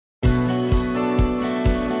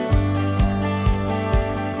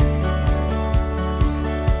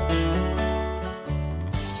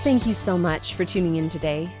Thank you so much for tuning in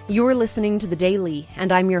today. You're listening to The Daily,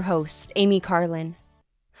 and I'm your host, Amy Carlin.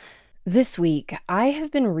 This week, I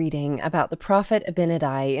have been reading about the prophet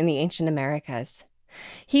Abinadi in the ancient Americas.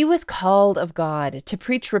 He was called of God to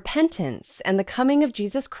preach repentance and the coming of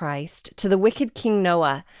Jesus Christ to the wicked King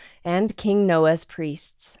Noah and King Noah's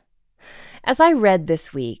priests. As I read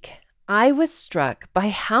this week, I was struck by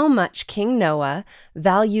how much King Noah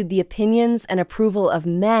valued the opinions and approval of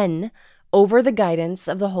men over the guidance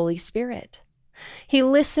of the Holy Spirit. He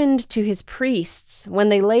listened to his priests when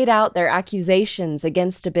they laid out their accusations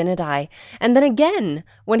against Abinadi, and then again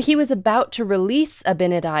when he was about to release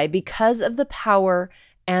Abinadi because of the power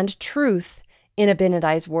and truth in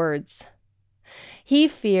Abinadi's words. He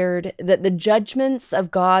feared that the judgments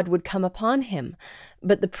of God would come upon him,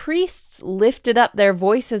 but the priests lifted up their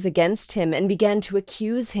voices against him and began to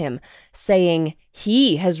accuse him, saying,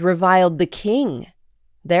 "He has reviled the king."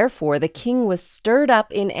 Therefore, the king was stirred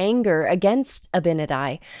up in anger against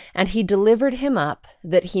Abinadi, and he delivered him up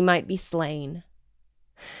that he might be slain.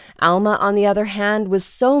 Alma, on the other hand, was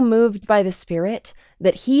so moved by the Spirit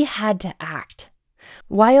that he had to act.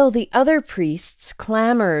 While the other priests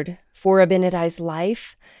clamored for Abinadi's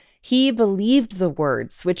life, he believed the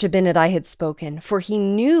words which Abinadi had spoken, for he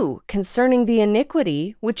knew concerning the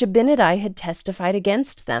iniquity which Abinadi had testified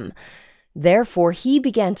against them. Therefore, he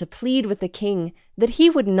began to plead with the king that he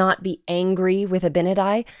would not be angry with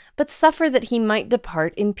Abinadi, but suffer that he might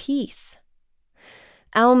depart in peace.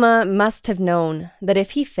 Alma must have known that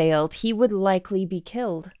if he failed, he would likely be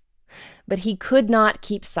killed. But he could not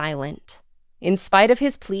keep silent. In spite of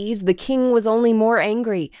his pleas, the king was only more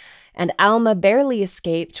angry, and Alma barely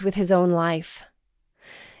escaped with his own life.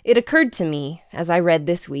 It occurred to me, as I read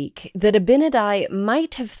this week, that Abinadi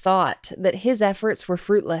might have thought that his efforts were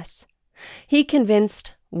fruitless. He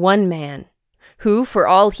convinced one man, who, for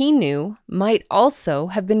all he knew, might also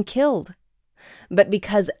have been killed. But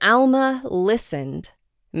because Alma listened,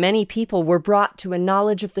 many people were brought to a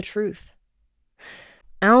knowledge of the truth.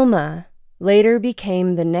 Alma later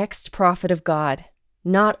became the next prophet of God,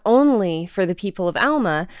 not only for the people of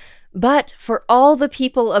Alma, but for all the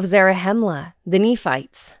people of Zarahemla, the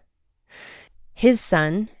Nephites. His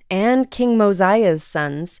son and King Mosiah's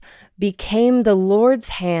sons became the Lord's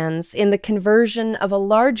hands in the conversion of a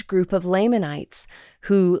large group of Lamanites,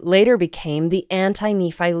 who later became the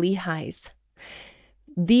anti-Nephi Lehis.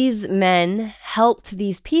 These men helped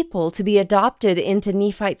these people to be adopted into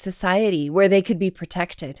Nephite society where they could be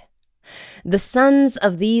protected. The sons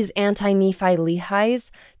of these anti-Nephi Lehis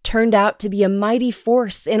turned out to be a mighty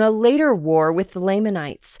force in a later war with the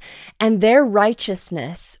Lamanites, and their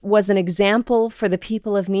righteousness was an example for the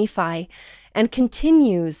people of Nephi and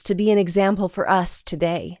continues to be an example for us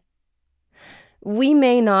today. We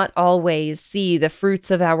may not always see the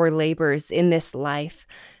fruits of our labors in this life,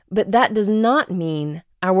 but that does not mean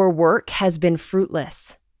our work has been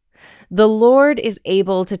fruitless. The Lord is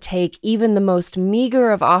able to take even the most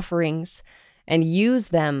meager of offerings and use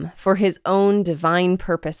them for his own divine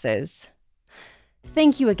purposes.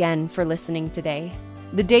 Thank you again for listening today.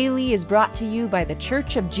 The Daily is brought to you by the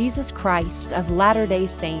Church of Jesus Christ of Latter-day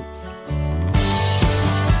Saints.